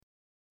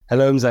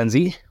Hello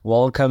Mzansi,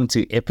 welcome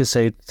to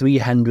episode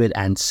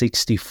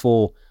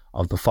 364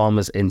 of the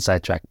Farmers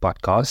Inside Track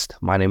podcast.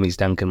 My name is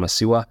Duncan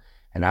Masiwa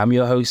and I'm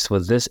your host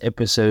for this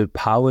episode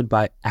powered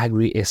by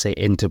Agri SA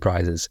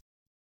Enterprises.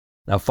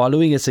 Now,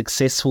 following a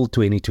successful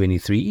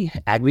 2023,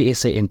 Agri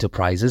SA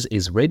Enterprises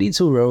is ready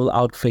to roll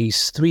out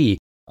phase 3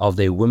 of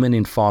their Women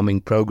in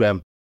Farming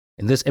program.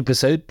 In this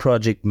episode,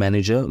 project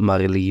manager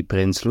Mareli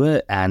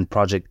Prinsloo and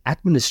project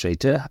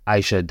administrator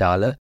Aisha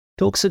Dhaler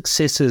talk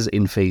successes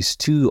in phase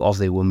 2 of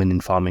their Women in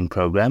Farming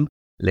program,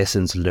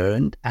 lessons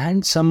learned,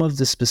 and some of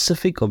the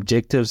specific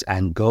objectives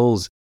and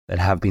goals that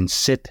have been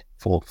set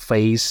for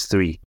phase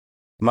 3.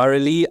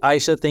 Mareli,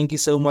 Aisha, thank you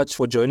so much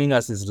for joining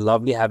us. It's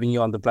lovely having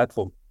you on the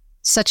platform.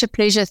 Such a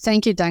pleasure.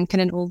 Thank you, Duncan,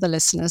 and all the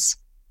listeners.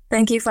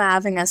 Thank you for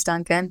having us,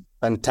 Duncan.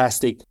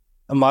 Fantastic.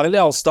 Mareli,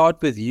 I'll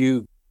start with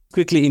you.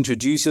 Quickly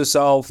introduce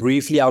yourself,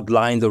 briefly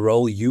outline the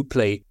role you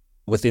play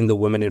within the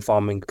Women in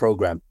Farming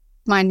program.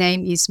 My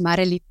name is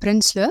Mareli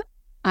Prinsloo.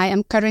 I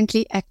am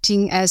currently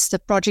acting as the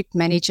project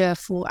manager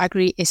for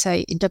Agri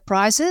SA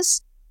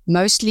Enterprises,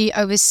 mostly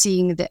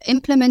overseeing the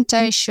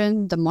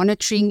implementation, the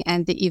monitoring,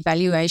 and the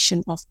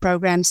evaluation of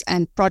programs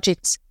and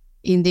projects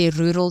in the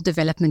Rural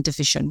Development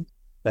Division.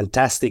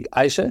 Fantastic.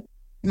 Aisha?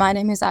 My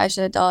name is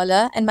Aisha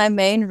Dhaler, and my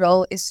main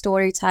role is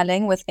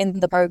storytelling within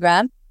the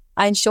program.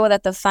 I ensure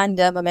that the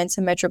funder,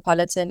 Momentum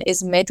Metropolitan,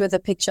 is met with a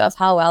picture of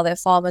how well their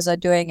farmers are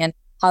doing and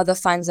how the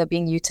funds are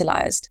being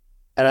utilized.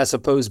 And I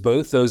suppose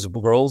both those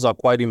roles are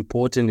quite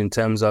important in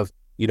terms of,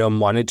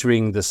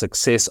 monitoring the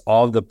success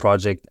of the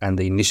project and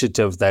the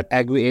initiative that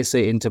Agri SA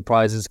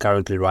Enterprises is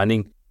currently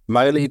running.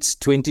 Mareli, it's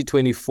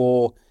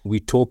 2024.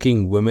 We're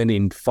talking Women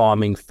in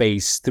Farming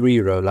phase 3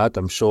 rollout.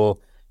 I'm sure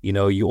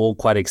you're all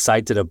quite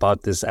excited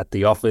about this at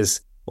the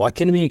office. What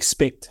can we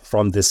expect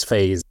from this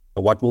phase?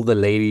 What will the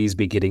ladies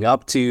be getting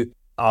up to?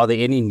 Are there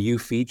any new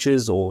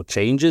features or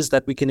changes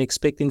that we can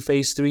expect in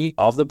phase 3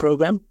 of the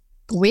program?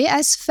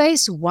 Whereas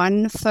phase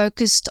 1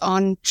 focused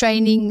on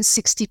training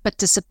 60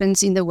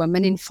 participants in the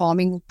Women in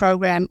Farming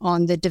program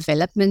on the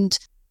development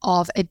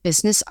of a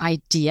business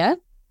idea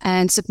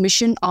and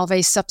submission of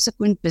a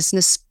subsequent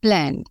business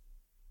plan,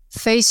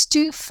 phase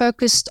 2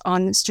 focused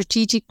on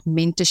strategic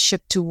mentorship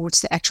towards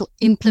the actual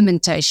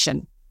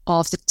implementation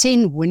of the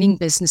 10 winning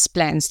business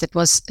plans that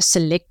was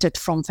selected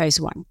from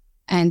phase 1.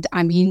 And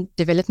I mean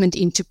development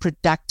into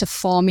productive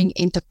farming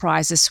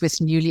enterprises with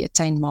newly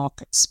attained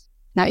markets.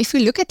 Now, if we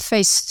look at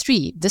phase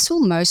 3, this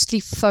will mostly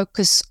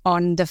focus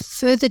on the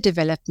further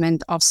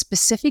development of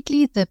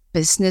specifically the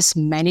business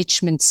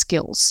management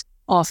skills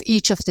of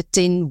each of the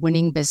 10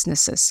 winning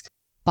businesses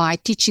by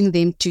teaching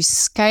them to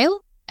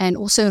scale and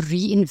also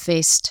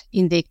reinvest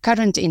in their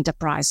current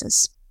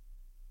enterprises.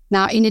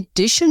 Now, in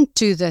addition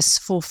to this,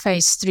 for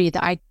phase 3,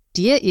 the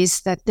idea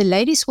is that the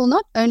ladies will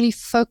not only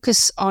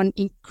focus on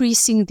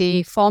increasing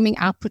their farming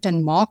output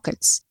and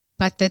markets,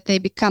 but that they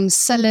become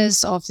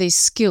sellers of their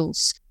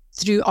skills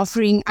through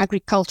offering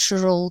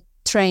agricultural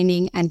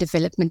training and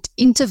development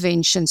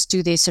interventions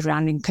to their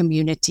surrounding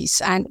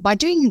communities. And by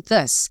doing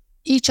this,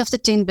 each of the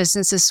 10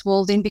 businesses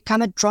will then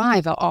become a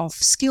driver of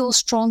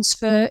skills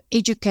transfer,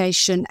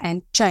 education,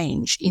 and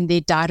change in their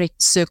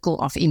direct circle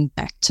of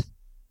impact.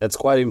 That's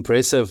quite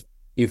impressive.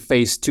 If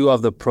phase 2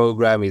 of the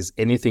program is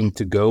anything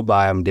to go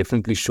by, I'm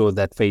definitely sure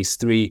that phase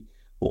 3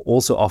 will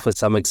also offer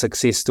some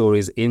success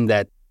stories in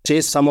that.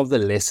 Share some of the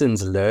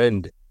lessons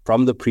learned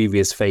from the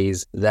previous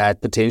phase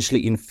that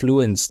potentially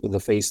influenced the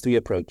phase 3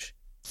 approach.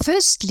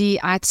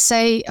 Firstly, I'd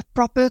say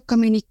proper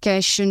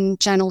communication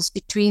channels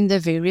between the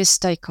various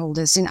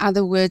stakeholders. In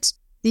other words,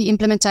 the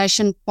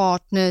implementation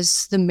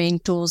partners, the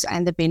mentors,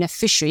 and the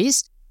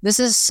beneficiaries. This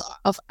is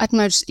of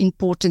utmost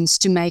importance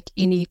to make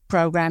any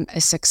program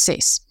a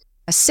success.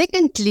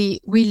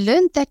 Secondly, we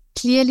learned that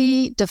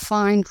clearly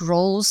defined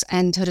roles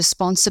and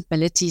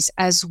responsibilities,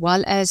 as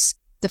well as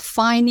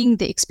defining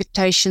the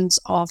expectations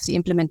of the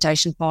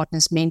implementation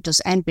partners, mentors,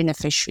 and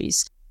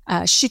beneficiaries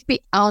should be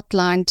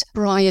outlined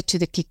prior to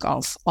the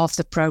kickoff of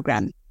the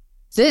program.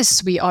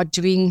 This we are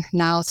doing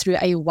now through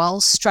a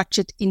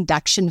well-structured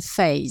induction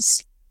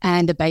phase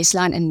and a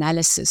baseline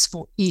analysis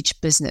for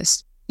each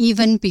business,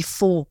 even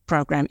before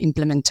program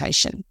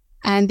implementation.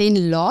 And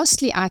then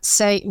lastly, I'd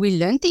say we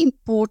learned the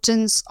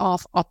importance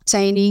of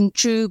obtaining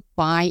true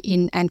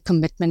buy-in and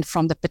commitment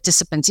from the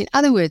participants. In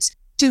other words,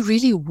 to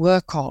really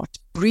work hard,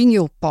 bring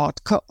your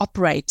part,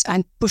 cooperate,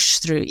 and push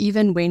through,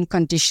 even when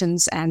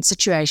conditions and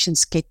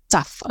situations get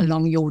tough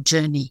along your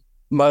journey.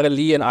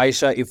 Mareli and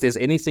Aisha, if there's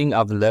anything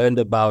I've learned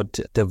about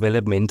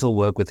developmental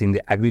work within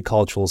the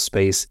agricultural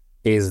space,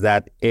 is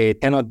that it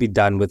cannot be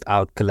done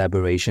without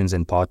collaborations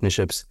and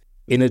partnerships.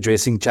 In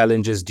addressing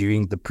challenges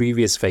during the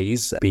previous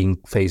phase, being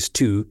phase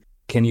 2,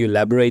 can you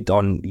elaborate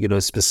on,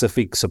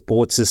 specific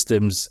support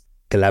systems,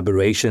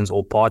 collaborations,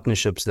 or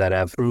partnerships that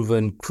have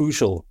proven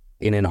crucial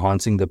in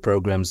enhancing the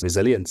program's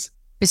resilience?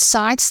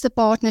 Besides the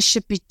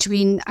partnership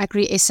between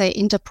Agri SA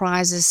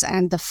Enterprises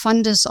and the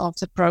funders of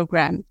the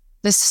program,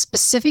 the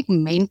specific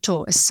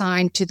mentor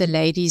assigned to the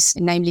ladies,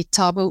 namely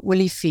Thabo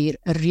Olivier,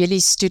 really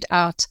stood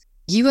out.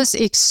 He was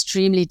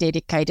extremely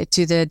dedicated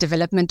to the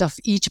development of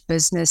each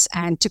business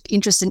and took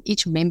interest in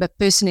each member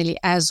personally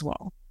as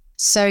well.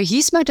 So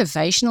his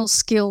motivational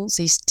skills,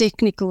 his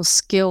technical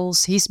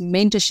skills, his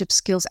mentorship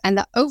skills, and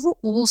the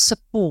overall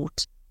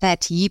support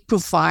that he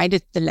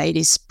provided the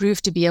ladies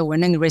proved to be a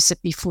winning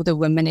recipe for the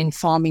Women in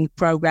Farming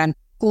program,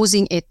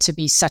 causing it to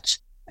be such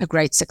a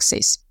great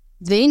success.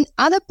 Then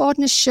other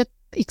partnership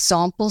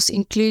examples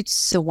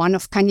includes the one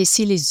of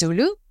Kanyisile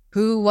Zulu,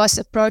 who was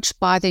approached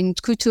by the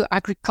Nkutu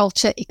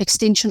Agriculture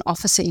Extension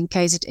Officer in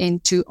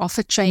KZN to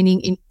offer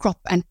training in crop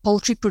and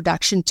poultry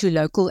production to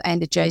local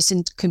and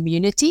adjacent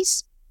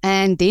communities.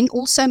 And then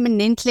also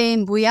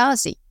Menentle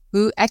Mbuyazi,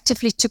 who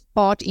actively took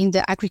part in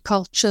the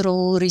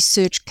Agricultural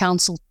Research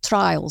Council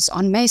trials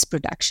on maize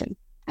production.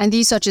 And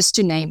these are just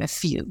to name a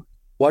few.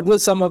 What were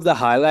some of the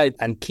highlights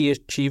and key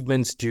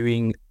achievements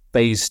during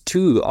phase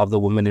 2 of the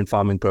Women in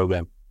Farming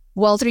program?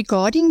 Well,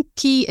 regarding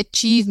key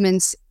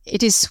achievements,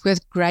 it is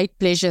with great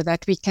pleasure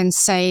that we can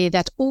say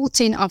that all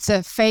 10 of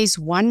the phase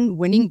 1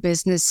 winning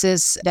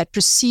businesses that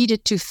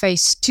proceeded to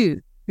phase 2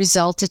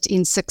 resulted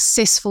in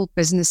successful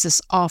businesses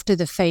after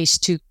the phase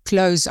 2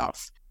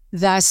 close-off,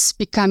 thus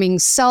becoming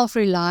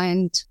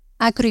self-reliant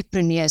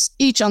agripreneurs,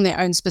 each on their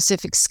own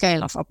specific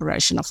scale of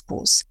operation, of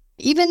course.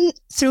 Even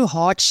through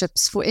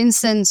hardships, for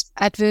instance,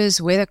 adverse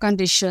weather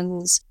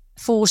conditions,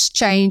 forced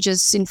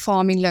changes in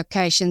farming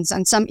locations,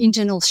 and some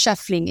internal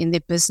shuffling in their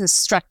business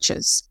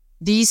structures,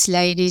 these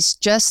ladies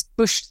just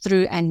pushed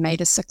through and made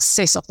a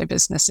success of their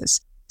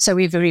businesses. So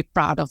we're very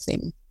proud of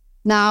them.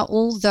 Now,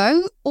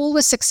 although all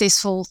were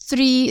successful,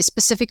 3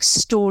 specific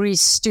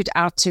stories stood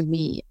out to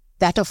me.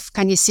 That of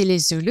Kanyisile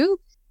Zulu,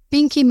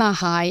 Pinky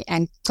Mahai,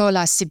 and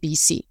Tola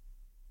Sibisi.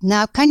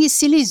 Now,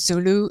 Kanyisile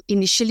Zulu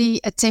initially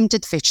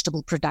attempted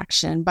vegetable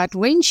production, but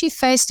when she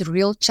faced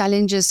real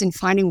challenges in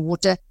finding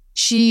water,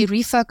 she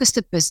refocused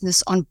the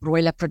business on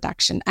broiler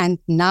production and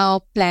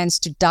now plans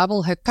to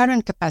double her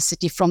current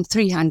capacity from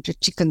 300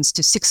 chickens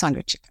to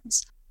 600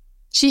 chickens.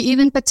 She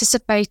even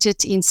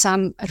participated in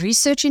some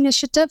research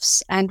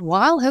initiatives, and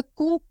while her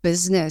core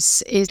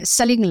business is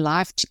selling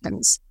live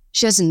chickens,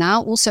 she has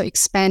now also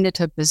expanded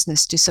her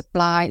business to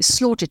supply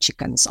slaughtered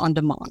chickens on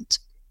demand.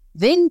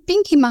 Then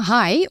Pinky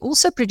Mahai,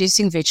 also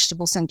producing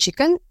vegetables and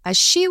chicken, as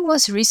she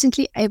was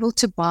recently able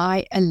to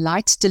buy a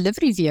light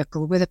delivery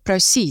vehicle with the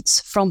proceeds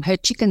from her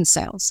chicken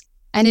sales.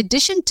 In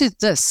addition to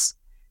this,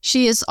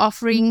 she is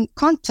offering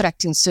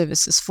contracting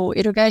services for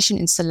irrigation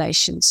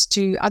installations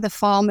to other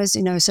farmers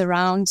in her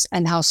surrounds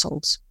and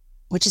households,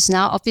 which is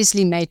now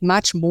obviously made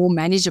much more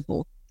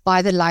manageable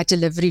by the light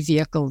delivery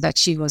vehicle that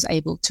she was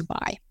able to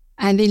buy.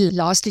 And then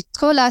lastly,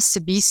 Tola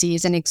Sibisi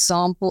is an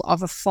example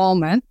of a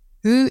farmer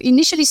who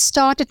initially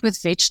started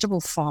with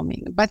vegetable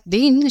farming, but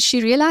then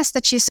she realized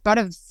that she's got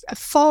a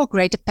far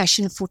greater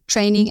passion for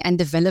training and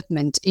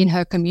development in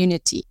her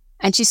community.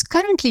 And she's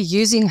currently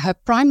using her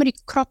primary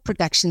crop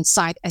production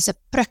site as a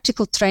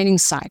practical training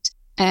site.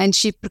 And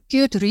she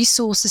procured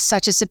resources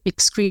such as a big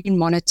screen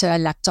monitor, a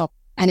laptop,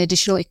 and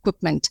additional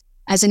equipment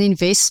as an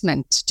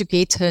investment to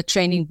get her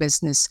training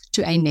business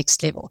to a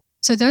next level.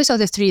 So those are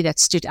the 3 that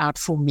stood out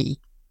for me.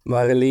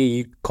 Mareli,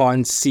 you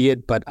can't see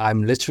it, but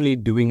I'm literally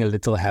doing a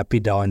little happy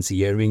dance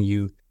hearing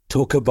you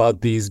talk about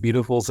these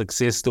beautiful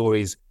success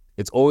stories.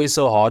 It's always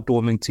so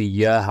heartwarming to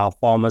hear how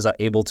farmers are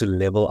able to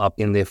level up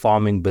in their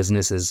farming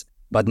businesses,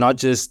 but not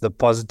just the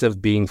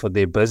positive being for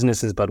their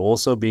businesses, but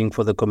also being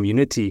for the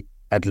community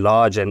at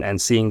large and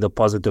seeing the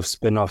positive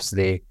spin-offs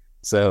there.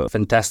 So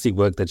fantastic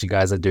work that you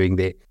guys are doing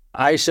there.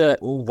 Aisha,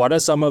 what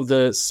are some of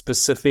the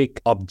specific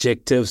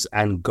objectives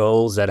and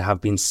goals that have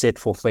been set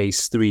for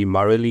phase 3?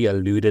 Mareli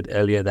alluded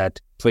earlier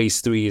that phase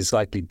 3 is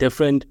slightly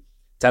different.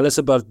 Tell us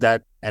about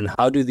that, and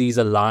how do these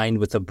align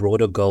with the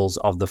broader goals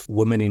of the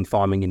Women in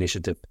Farming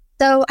initiative?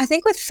 So I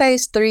think with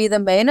phase 3, the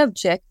main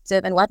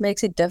objective and what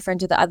makes it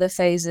different to the other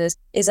phases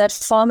is that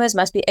farmers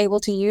must be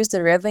able to use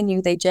the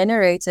revenue they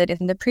generated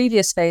in the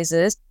previous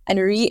phases and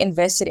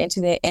reinvest it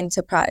into their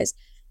enterprise.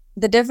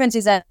 The difference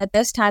is that at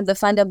this time, the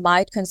funder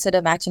might consider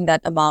matching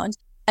that amount.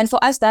 And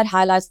for us, that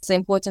highlights the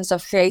importance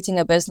of creating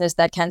a business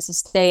that can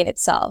sustain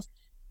itself.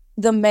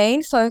 The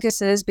main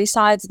focuses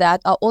besides that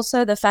are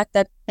also the fact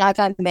that, like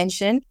I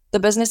mentioned,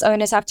 the business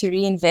owners have to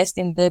reinvest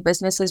in their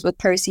businesses with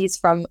proceeds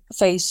from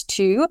phase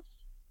 2.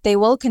 They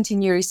will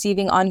continue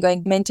receiving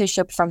ongoing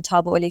mentorship from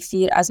Thabo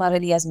Olifir, as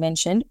Mareli has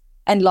mentioned.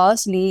 And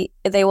lastly,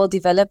 they will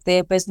develop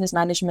their business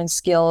management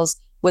skills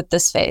with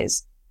this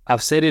phase.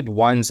 I've said it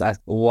once,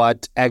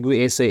 what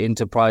Agri SA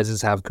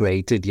Enterprises have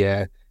created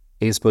here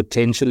is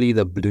potentially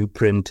the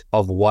blueprint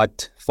of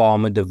what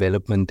farmer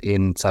development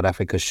in South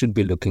Africa should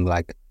be looking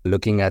like.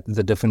 Looking at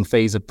the different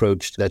phase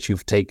approach that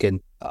you've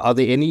taken, are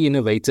there any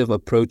innovative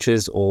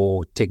approaches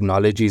or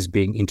technologies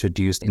being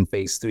introduced in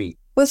phase 3?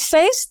 With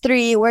phase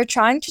 3, we're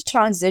trying to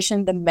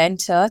transition the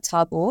mentor,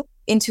 Thabo,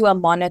 into a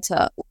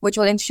monitor, which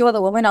will ensure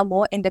the women are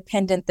more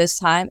independent this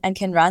time and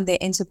can run their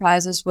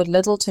enterprises with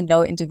little to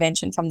no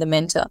intervention from the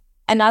mentor.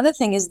 Another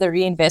thing is the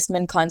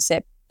reinvestment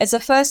concept. It's the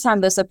first time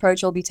this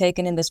approach will be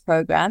taken in this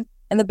program,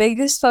 and the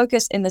biggest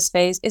focus in this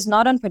phase is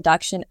not on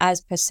production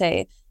as per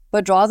se,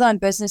 but rather on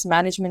business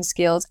management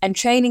skills and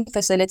training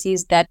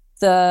facilities that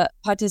the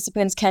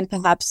participants can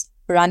perhaps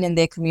run in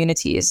their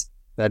communities.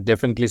 That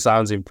definitely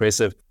sounds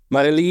impressive.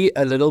 Mareli,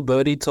 a little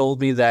birdie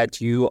told me that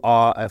you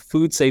are a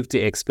food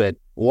safety expert.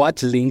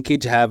 What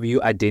linkage have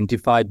you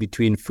identified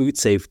between food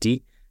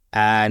safety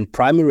and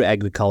primary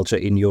agriculture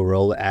in your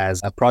role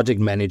as a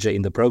project manager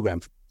in the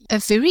program? A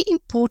very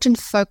important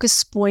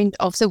focus point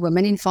of the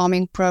Women in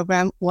Farming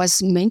program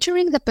was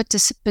mentoring the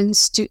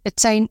participants to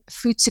attain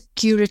food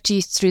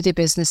security through their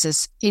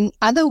businesses. In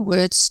other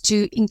words,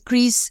 to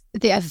increase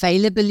the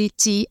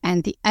availability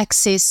and the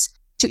access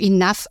to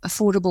enough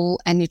affordable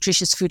and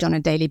nutritious food on a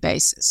daily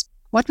basis.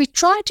 What we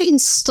try to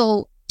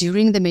instill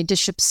during the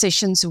mentorship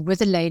sessions with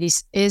the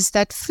ladies is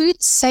that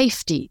food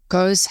safety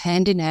goes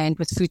hand in hand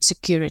with food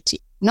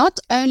security, not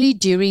only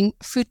during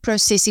food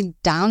processing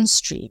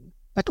downstream,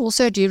 but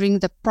also during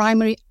the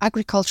primary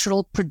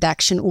agricultural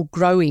production or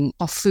growing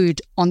of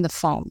food on the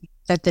farm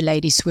that the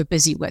ladies were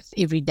busy with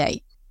every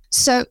day.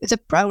 So the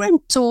program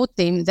taught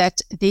them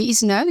that there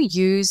is no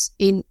use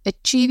in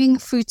achieving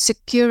food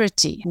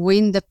security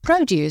when the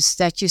produce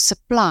that you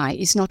supply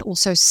is not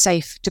also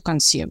safe to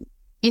consume.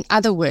 In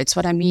other words,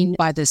 what I mean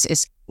by this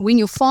is when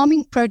your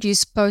farming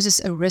produce poses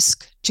a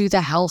risk to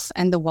the health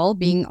and the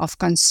well-being of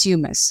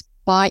consumers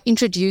by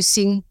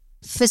introducing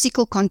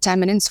physical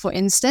contaminants, for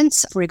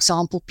instance, for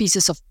example,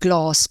 pieces of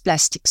glass,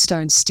 plastic,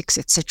 stones, sticks,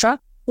 etc.,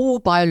 or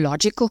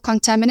biological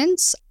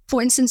contaminants,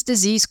 for instance,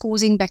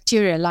 disease-causing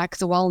bacteria like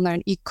the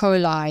well-known E.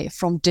 coli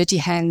from dirty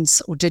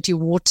hands or dirty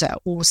water,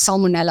 or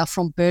salmonella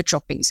from bird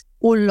droppings,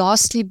 or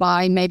lastly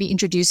by maybe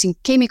introducing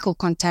chemical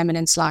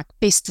contaminants like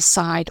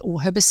pesticide or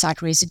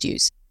herbicide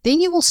residues,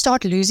 then you will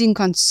start losing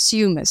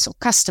consumers or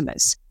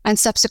customers and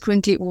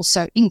subsequently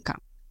also income.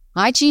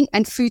 Hygiene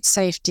and food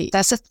safety,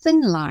 there's a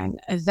thin line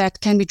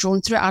that can be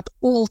drawn throughout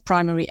all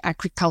primary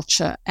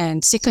agriculture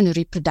and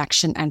secondary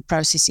production and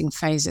processing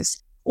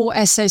phases, or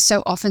as they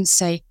so often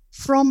say,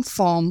 from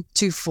farm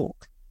to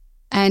fork.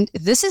 And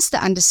this is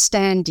the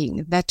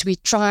understanding that we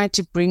try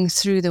to bring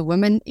through the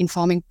Women in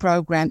Farming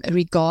program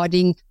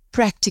regarding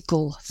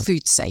practical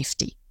food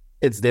safety.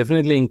 It's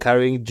definitely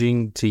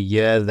encouraging to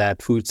hear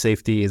that food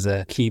safety is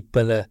a key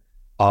pillar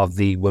of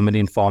the Women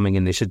in Farming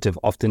initiative.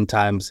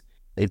 Oftentimes,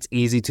 it's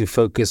easy to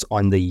focus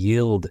on the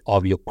yield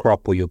of your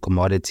crop or your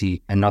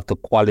commodity and not the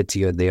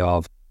quality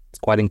thereof. It's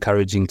quite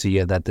encouraging to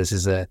hear that this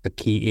is a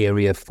key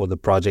area for the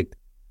project.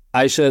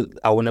 Aisha,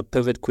 I want to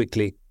pivot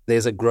quickly.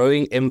 There's a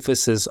growing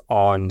emphasis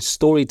on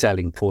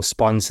storytelling for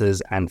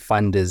sponsors and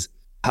funders.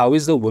 How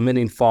is the Women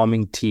in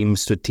Farming team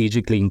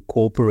strategically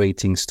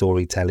incorporating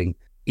storytelling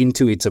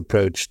into its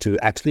approach to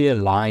actually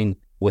align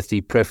with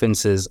the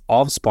preferences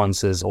of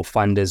sponsors or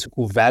funders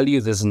who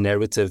value this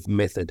narrative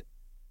method?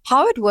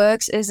 How it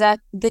works is that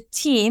the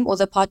team or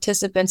the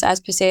participants, as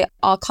per se,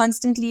 are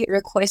constantly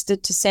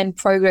requested to send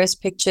progress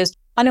pictures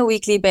on a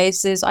weekly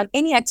basis on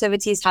any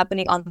activities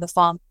happening on the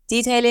farm,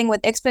 detailing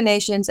with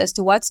explanations as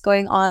to what's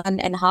going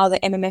on and how the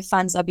MMF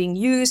funds are being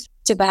used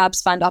to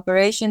perhaps fund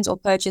operations or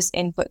purchase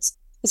inputs.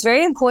 It's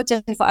very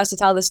important for us to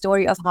tell the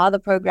story of how the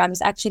program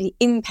is actually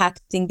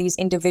impacting these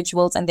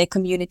individuals and their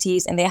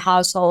communities and their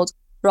households,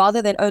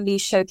 rather than only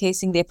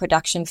showcasing their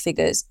production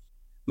figures.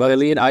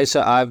 Mareli and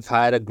Aisha, I've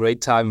had a great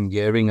time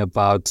hearing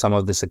about some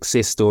of the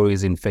success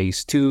stories in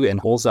Phase 2 and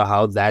also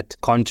how that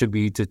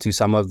contributed to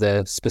some of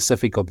the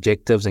specific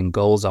objectives and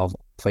goals of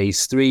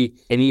Phase 3.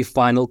 Any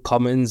final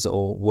comments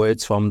or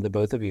words from the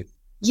both of you?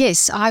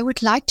 Yes, I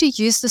would like to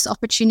use this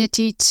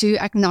opportunity to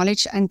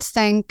acknowledge and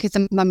thank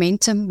the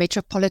Momentum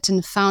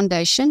Metropolitan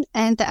Foundation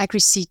and the Agri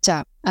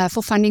SA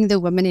for funding the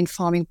Women in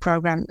Farming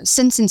program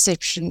since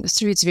inception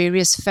through its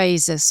various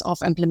phases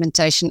of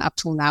implementation up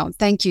till now.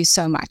 Thank you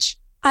so much.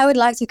 I would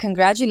like to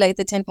congratulate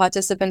the 10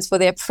 participants for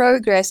their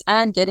progress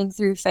and getting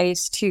through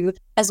Phase 2,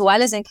 as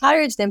well as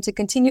encourage them to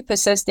continue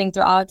persisting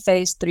throughout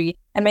Phase 3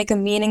 and make a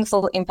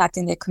meaningful impact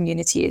in their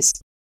communities.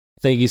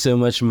 Thank you so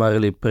much,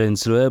 Mareli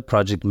Prinsloo,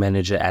 Project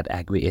Manager at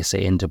Agri SA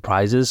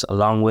Enterprises,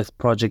 along with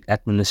Project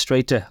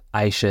Administrator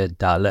Aisha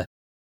Dhaler.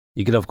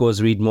 You can, of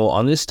course, read more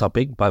on this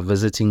topic by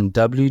visiting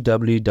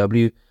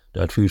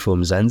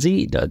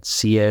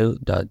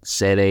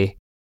www.foodformzansi.co.za.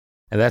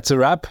 And that's a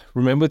wrap.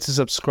 Remember to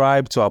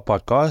subscribe to our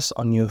podcast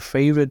on your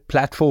favorite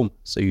platform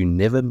so you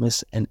never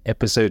miss an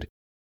episode.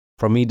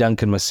 From me,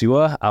 Duncan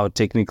Masiwa, our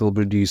technical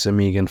producer,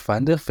 Megan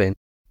van der Ven,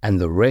 and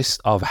the rest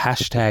of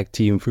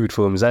 #Team Food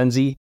for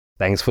Mzansi,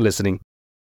 thanks for listening.